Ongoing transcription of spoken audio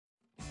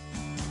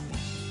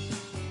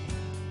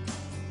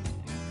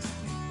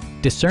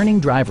Discerning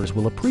drivers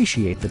will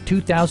appreciate the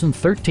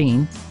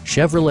 2013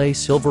 Chevrolet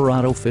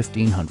Silverado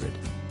 1500.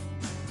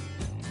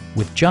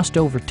 With just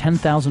over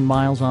 10,000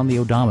 miles on the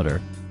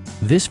odometer,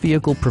 this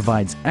vehicle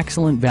provides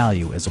excellent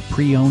value as a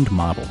pre-owned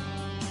model.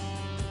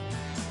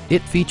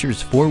 It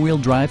features four-wheel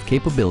drive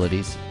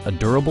capabilities, a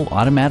durable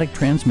automatic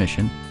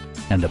transmission,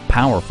 and a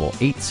powerful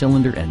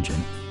 8-cylinder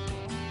engine.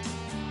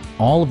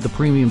 All of the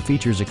premium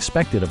features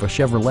expected of a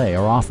Chevrolet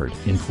are offered,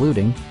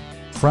 including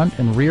front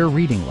and rear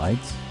reading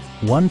lights,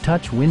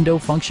 one-touch window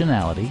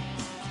functionality,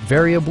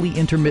 variably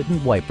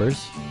intermittent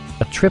wipers,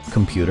 a trip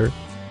computer,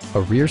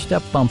 a rear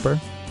step bumper,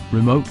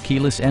 remote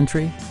keyless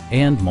entry,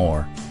 and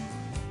more.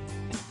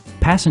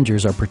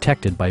 Passengers are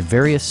protected by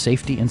various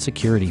safety and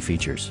security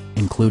features,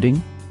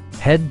 including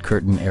head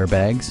curtain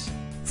airbags,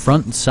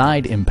 front and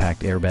side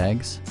impact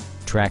airbags,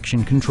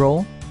 traction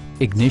control,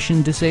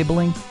 ignition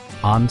disabling,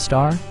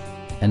 OnStar,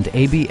 and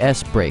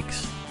ABS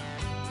brakes.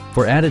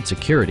 For added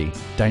security,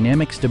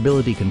 dynamic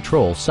stability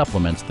control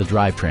supplements the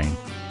drivetrain.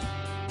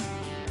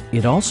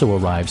 It also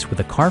arrives with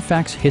a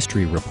Carfax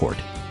history report,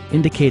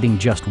 indicating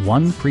just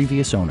one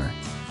previous owner.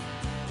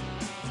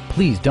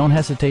 Please don't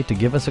hesitate to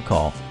give us a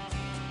call.